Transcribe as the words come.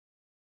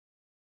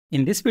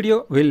In this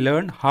video, we'll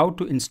learn how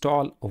to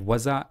install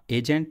Wazuh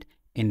Agent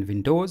in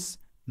Windows,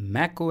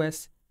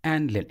 macOS,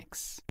 and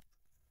Linux.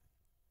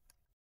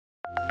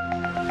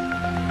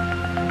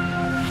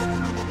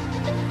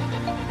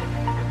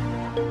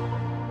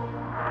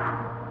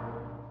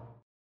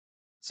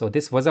 So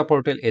this Wazuh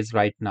portal is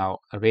right now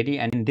ready,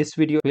 and in this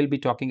video we'll be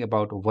talking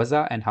about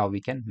Wazuh and how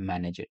we can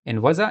manage it. In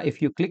Wazuh,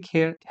 if you click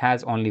here, it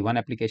has only one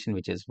application,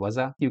 which is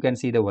Wazuh. You can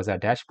see the Wazuh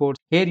dashboard.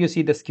 Here you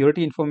see the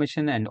security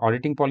information and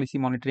auditing policy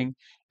monitoring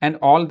and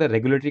all the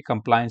regulatory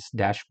compliance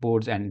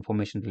dashboards and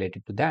information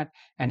related to that.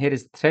 And here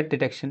is threat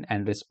detection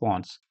and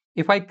response.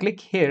 If I click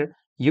here,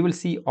 you will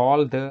see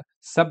all the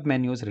sub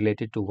menus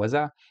related to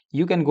Wazuh.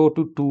 You can go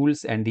to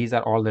tools, and these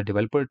are all the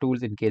developer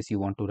tools in case you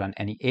want to run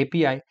any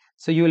API.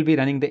 So you will be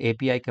running the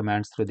API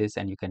commands through this,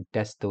 and you can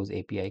test those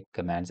API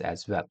commands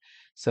as well.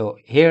 So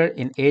here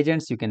in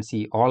agents, you can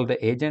see all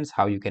the agents,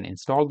 how you can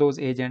install those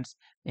agents.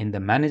 In the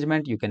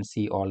management, you can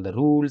see all the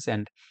rules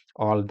and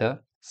all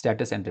the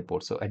status and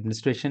reports. So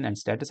administration and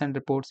status and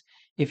reports.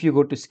 If you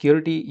go to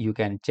security, you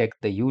can check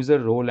the user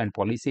role and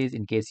policies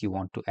in case you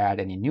want to add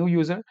any new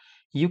user.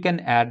 You can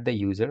add the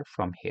user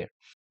from here,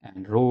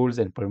 and roles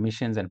and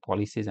permissions and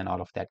policies and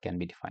all of that can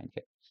be defined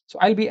here. So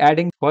I'll be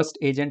adding first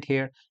agent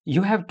here.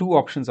 You have two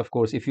options, of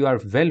course. If you are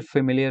well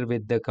familiar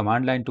with the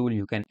command line tool,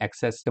 you can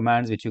access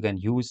commands which you can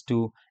use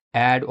to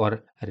add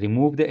or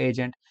remove the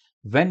agent.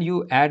 When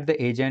you add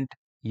the agent,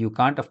 you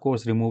can't, of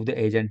course, remove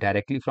the agent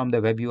directly from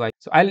the web UI.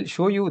 So I'll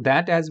show you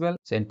that as well.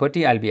 So in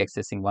PuTTY, I'll be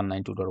accessing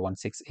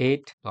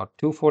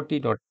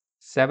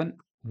 192.168.240.7,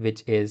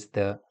 which is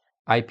the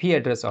IP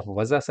address of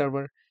Wazuh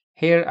server.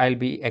 Here I'll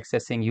be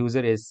accessing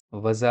user is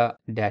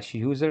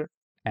Wazuh-user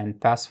and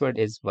password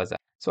is Wazuh.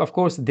 So of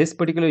course, this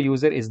particular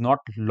user is not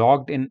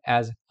logged in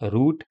as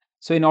root.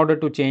 So in order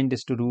to change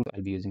this to root,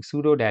 I'll be using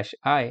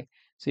sudo-i.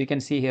 So you can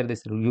see here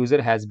this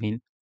user has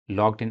been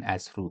logged in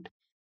as root.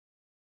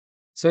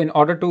 So in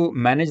order to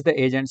manage the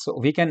agent, so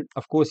we can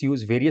of course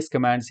use various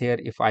commands here.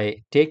 If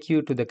I take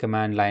you to the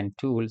command line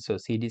tool, so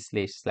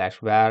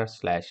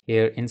cd//var/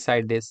 here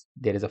inside this,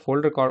 there is a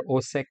folder called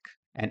osec,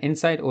 and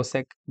inside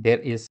osec there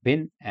is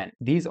bin, and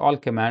these all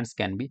commands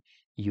can be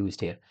used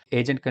here.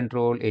 Agent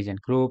control,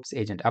 agent groups,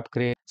 agent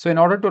upgrade. So in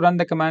order to run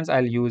the commands,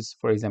 I'll use,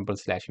 for example,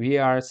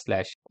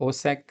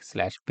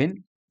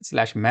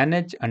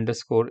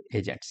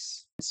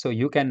 /var/osec/bin/manage_agents. So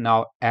you can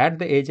now add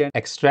the agent,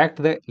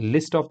 extract the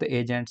list of the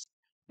agents,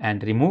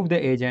 and remove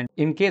the agent.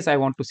 In case I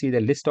want to see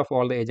the list of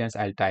all the agents,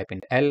 I'll type in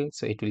L,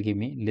 so it will give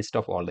me list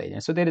of all the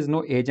agents. So there is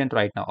no agent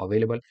right now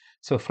available.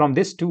 So from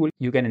this tool,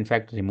 you can in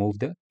fact remove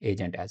the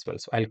agent as well.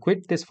 So I'll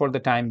quit this for the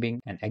time being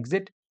and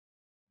exit.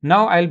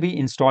 Now I'll be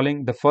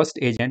installing the first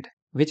agent,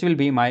 which will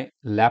be my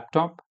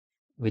laptop,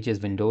 which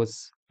is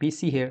Windows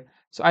PC here.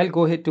 So I'll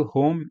go ahead to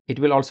home. It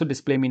will also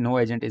display me no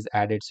agent is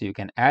added, so you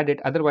can add it.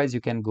 Otherwise,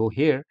 you can go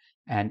here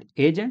and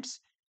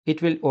agents.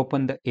 It will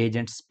open the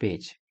agents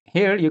page.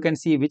 Here you can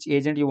see which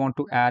agent you want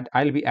to add.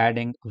 I'll be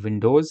adding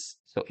Windows,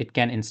 so it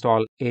can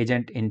install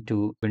agent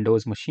into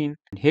Windows machine.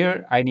 And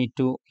here I need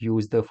to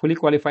use the fully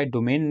qualified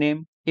domain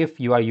name if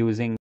you are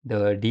using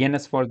the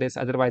DNS for this.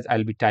 Otherwise,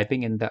 I'll be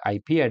typing in the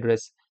IP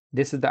address.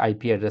 This is the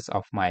IP address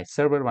of my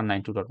server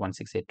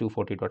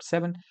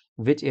 192.168.240.7,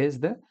 which is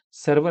the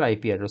server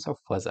IP address of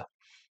Wazuh.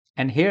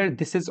 And here,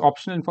 this is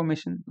optional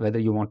information, whether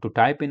you want to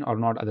type in or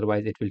not.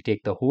 Otherwise, it will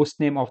take the host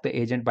name of the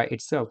agent by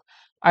itself.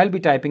 I'll be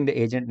typing the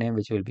agent name,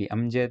 which will be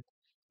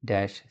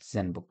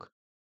Amjad-Zenbook.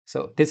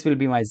 So this will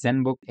be my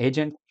Zenbook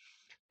agent,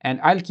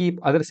 and I'll keep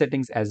other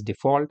settings as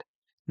default.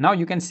 Now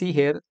you can see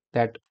here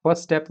that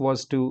first step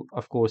was to,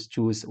 of course,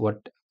 choose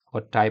what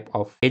type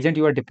of agent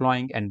you are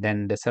deploying, and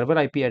then the server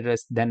IP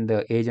address, then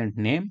the agent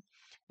name.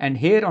 And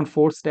here on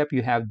fourth step,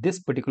 you have this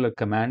particular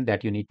command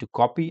that you need to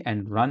copy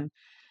and run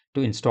to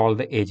install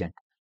the agent.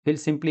 We'll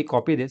simply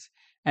copy this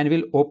and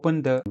we'll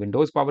open the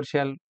Windows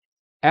PowerShell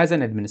as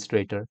an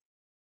administrator.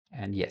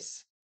 And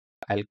yes,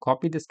 I'll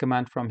copy this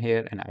command from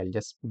here, and I'll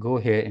just go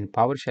here in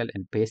PowerShell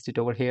and paste it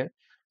over here.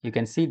 You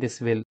can see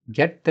this will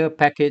get the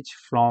package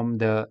from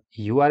the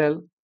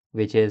URL,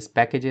 which is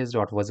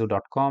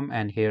packages.wazuh.com,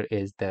 and here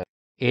is the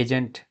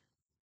agent,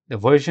 the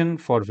version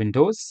for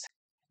Windows.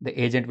 The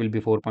agent will be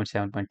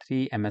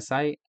 4.7.3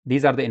 MSI.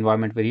 These are the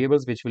environment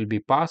variables which will be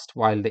passed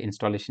while the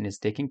installation is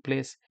taking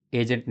place.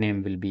 Agent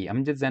name will be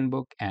Amjad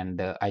Zenbook, and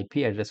the IP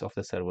address of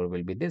the server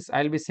will be this.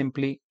 I'll be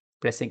simply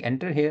pressing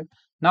enter here.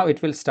 Now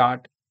it will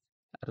start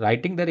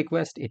writing the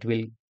request. It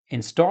will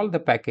install the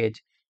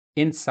package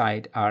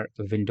inside our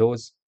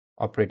Windows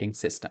operating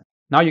system.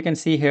 Now you can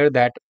see here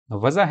that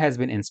Wazuh has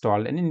been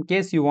installed, and in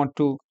case you want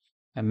to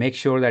make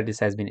sure that this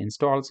has been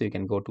installed, so you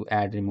can go to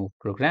add remove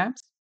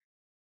programs,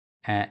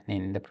 and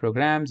in the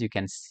programs you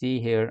can see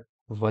here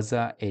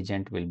Wazuh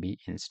agent will be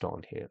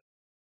installed here.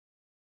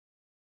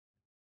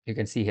 You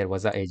can see here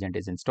Wazuh agent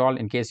is installed.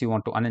 In case you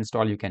want to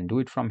uninstall, you can do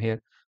it from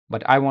here,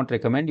 but I won't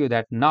recommend you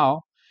that.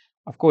 Now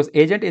of course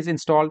agent is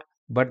installed,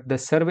 but the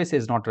service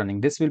is not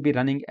running. This will be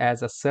running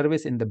as a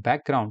service in the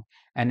background,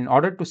 and in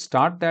order to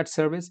start that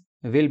service,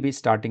 we'll be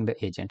starting the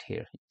agent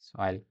here. So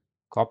I'll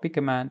copy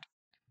command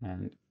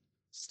and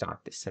start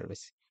this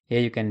service. Here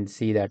you can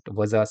see that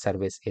Wazuh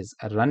service is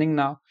running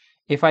now.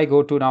 If I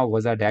go to now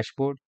Wazuh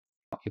dashboard,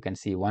 you can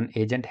see one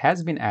agent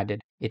has been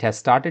added. It has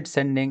started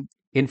sending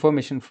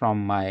information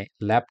from my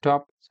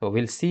laptop. So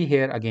we'll see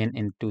here again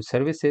into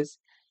services,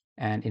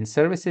 and in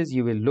services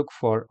you will look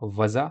for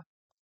Wazuh.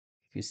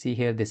 If you see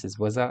here, this is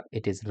Wazuh.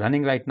 It is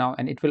running right now,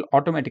 and it will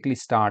automatically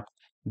start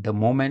the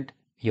moment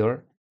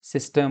your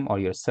system or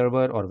your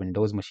server or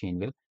Windows machine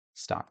will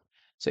start.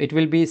 So it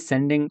will be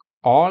sending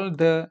all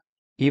the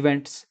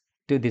events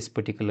to this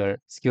particular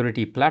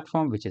security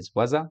platform, which is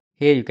Wazuh.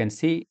 Here you can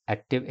see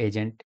active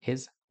agent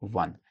is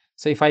 1.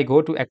 So if I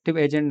go to active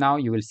agent now,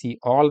 you will see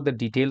all the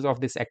details of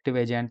this active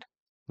agent,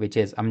 which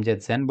is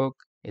Amjad Zenbook,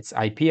 its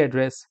IP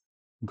address,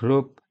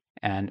 group,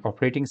 and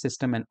operating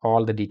system, and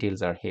all the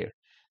details are here.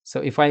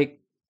 So if I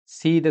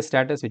see the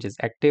status which is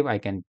active, I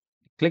can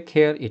click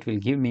here. It will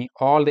give me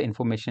all the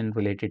information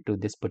related to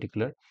this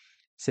particular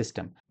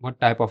system. What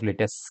type of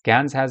latest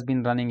scans has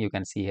been running. You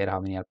can see here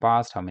how many are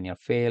passed, how many are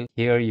failed.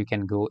 Here you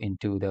can go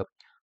into the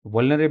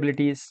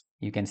vulnerabilities.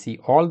 You can see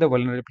all the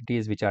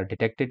vulnerabilities which are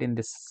detected in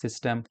this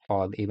system.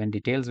 All the event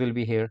details will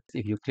be here.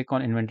 If you click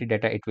on inventory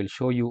data, it will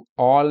show you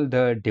all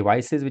the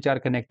devices which are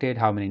connected,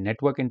 how many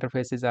network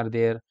interfaces are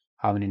there,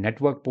 how many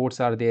network ports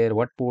are there,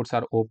 what ports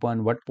are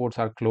open, what ports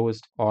are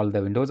closed. All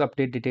the Windows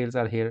update details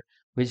are here,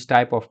 which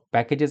type of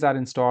packages are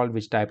installed,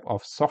 which type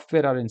of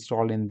software are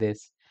installed in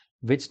this,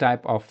 which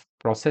type of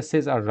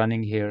processes are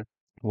running here,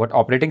 what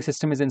operating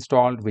system is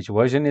installed, which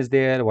version is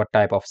there, what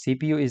type of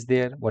CPU is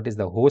there, what is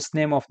the host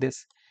name of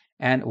this,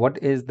 and what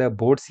is the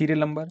board serial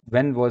number,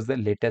 when was the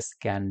latest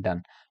scan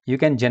done. You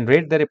can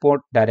generate the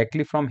report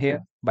directly from here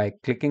by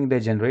clicking the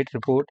generate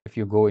report. If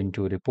you go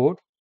into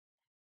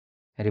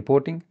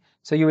reporting,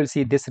 so you will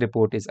see this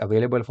report is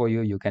available for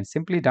you. You can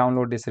simply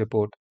download this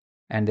report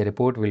and the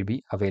report will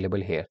be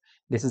available here.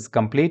 This is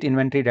complete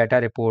inventory data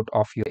report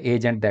of your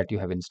agent that you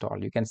have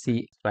installed. You can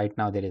see right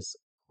now there is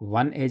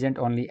one agent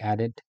only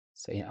added.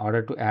 So in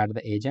order to add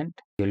the agent,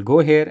 you'll go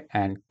here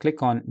and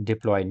click on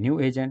deploy new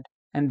agent,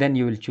 and then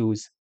you will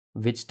choose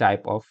which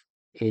type of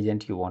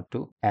agent you want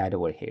to add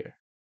over here.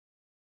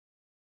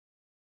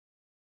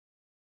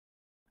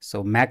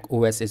 So Mac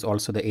OS is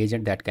also the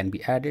agent that can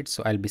be added.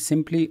 So I'll be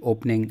simply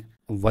opening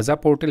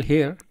Wazuh portal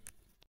here.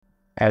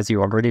 As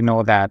you already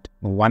know that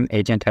one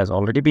agent has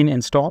already been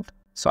installed.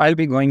 So I'll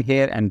be going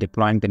here and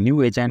deploying the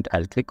new agent.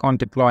 I'll click on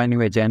deploy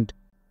new agent.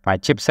 My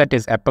chipset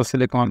is Apple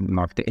Silicon,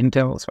 not the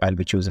Intel. So I'll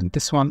be choosing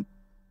this one.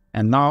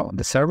 And now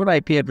the server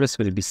IP address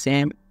will be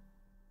same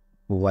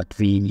what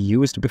we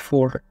used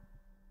before.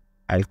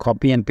 I'll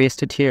copy and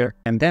paste it here.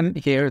 And then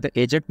here the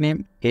agent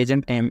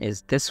name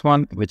is this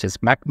one, which is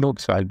MacBook.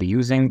 So I'll be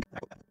using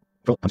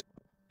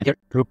here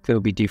group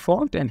will be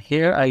default. And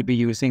here I'll be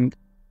using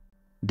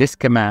this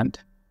command.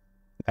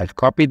 I'll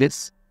copy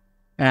this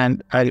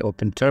and I'll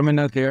open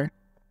terminal here.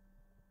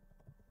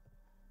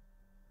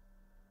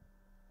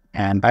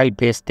 And I'll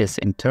paste this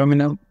in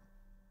terminal.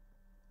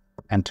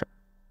 Enter.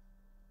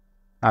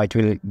 Now it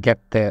will get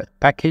the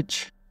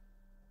package.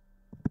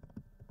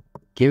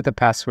 Give the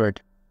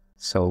password.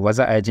 So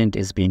Wazuh Agent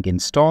is being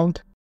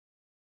installed.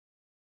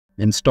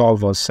 Install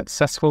was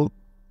successful.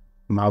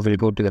 Now we'll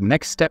go to the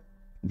next step,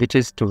 which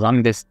is to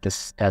run this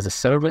as a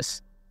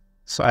service.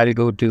 So I'll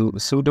go to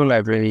sudo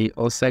library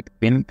osec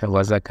bin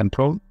Wazuh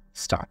control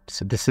start.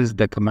 So this is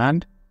the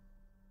command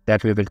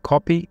that we will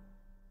copy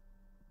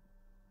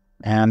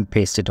and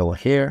paste it over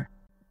here.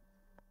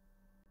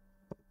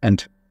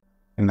 And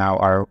now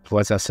our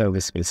Wazuh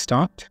service will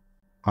start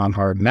on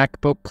our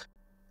MacBook.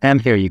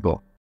 And here you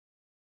go.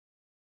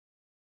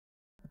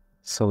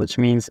 So which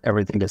means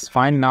everything is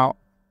fine now.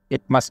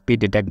 It must be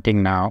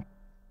detecting now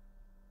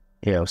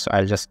here. So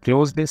I'll just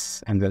close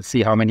this and we'll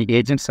see how many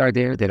agents are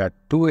there. There are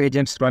 2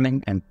 agents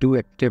running and 2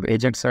 active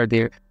agents are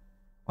there.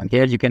 And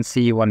here you can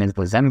see one is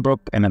the ZenBook,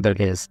 another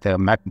is the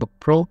MacBook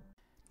Pro.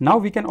 Now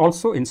we can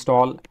also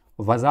install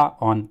Wazuh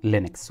on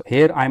Linux. So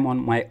here I'm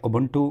on my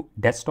Ubuntu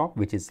desktop,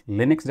 which is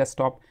Linux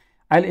desktop.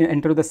 I'll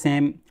enter the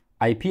same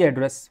IP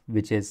address,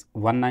 which is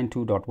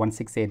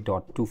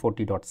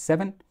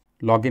 192.168.240.7.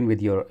 Log in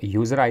with your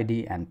user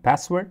ID and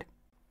password.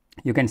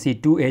 You can see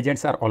 2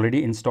 agents are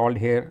already installed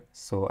here.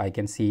 So I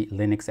can see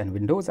Linux and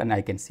Windows, and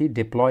I can see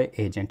deploy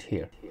agent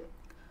here.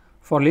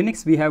 For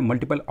Linux, we have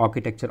multiple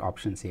architecture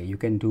options here. You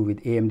can do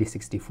with AMD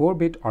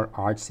 64-bit or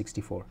Arch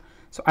 64.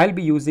 So I'll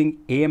be using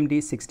AMD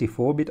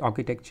 64-bit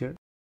architecture.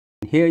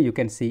 Here you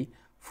can see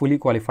fully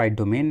qualified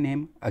domain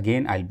name.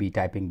 Again, I'll be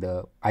typing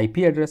the IP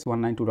address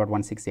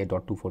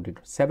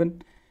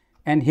 192.168.240.7.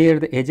 And here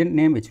the agent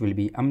name, which will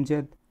be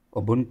Amjad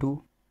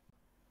Ubuntu.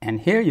 And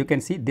here you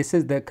can see this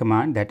is the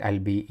command that I'll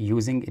be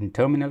using in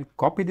terminal.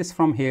 Copy this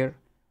from here,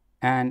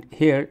 and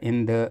here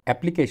in the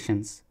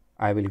applications,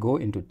 I will go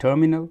into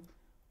terminal,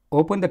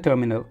 open the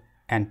terminal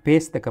and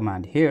paste the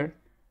command here,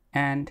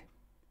 and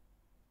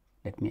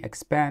let me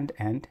expand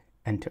and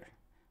enter.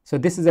 So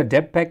this is a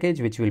deb package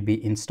which will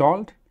be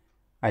installed.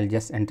 I'll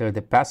just enter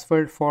the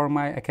password for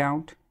my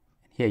account.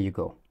 Here you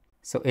go.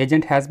 So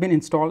agent has been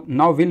installed.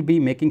 Now we'll be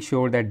making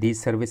sure that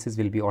these services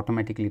will be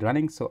automatically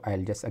running. So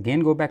I'll just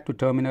again go back to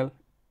terminal,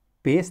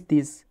 paste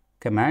these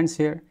commands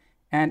here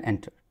and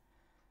enter.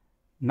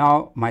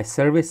 Now my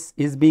service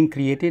is being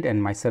created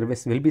and my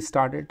service will be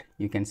started.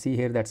 You can see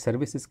here that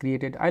service is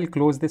created. I'll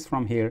close this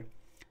from here.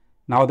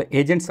 Now the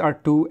agents are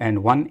 2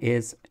 and 1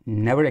 is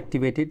never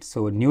activated.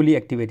 So newly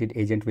activated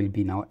agent will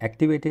be now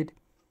activated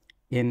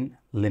in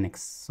Linux.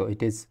 So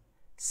it is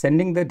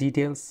sending the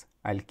details.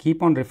 I'll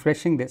keep on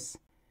refreshing this.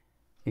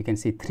 You can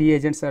see 3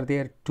 agents are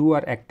there, 2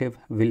 are active.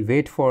 We'll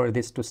wait for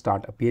this to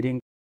start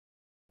appearing.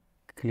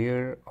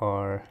 Clear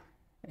or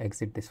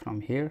exit this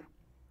from here.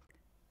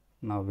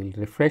 Now we'll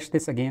refresh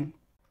this again.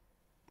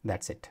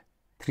 That's it.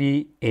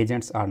 3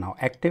 agents are now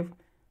active.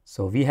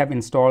 So we have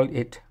installed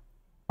it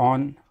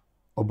on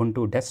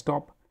Ubuntu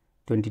desktop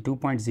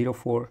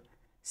 22.04.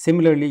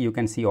 Similarly, you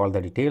can see all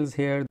the details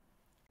here.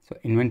 So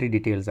inventory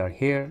details are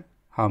here.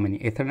 How many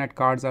Ethernet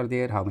cards are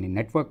there? How many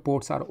network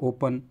ports are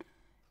open?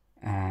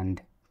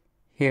 And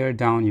here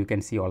down you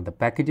can see all the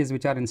packages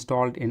which are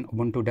installed in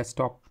Ubuntu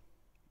desktop.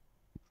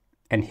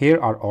 And here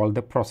are all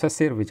the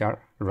processors which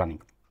are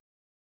running.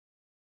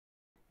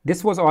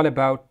 This was all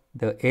about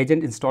the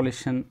agent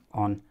installation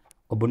on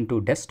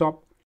Ubuntu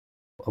desktop.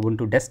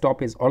 Ubuntu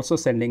desktop is also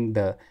sending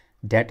the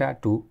data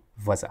to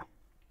Wazuh.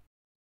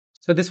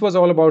 So this was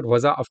all about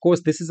Wazuh. Of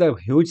course, this is a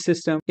huge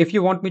system. If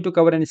you want me to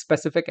cover any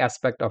specific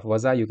aspect of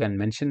Wazuh, you can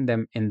mention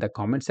them in the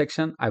comment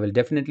section. I will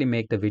definitely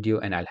make the video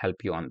and I'll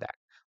help you on that.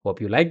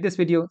 Hope you like this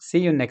video. See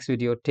you in next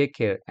video. Take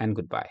care and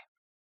goodbye.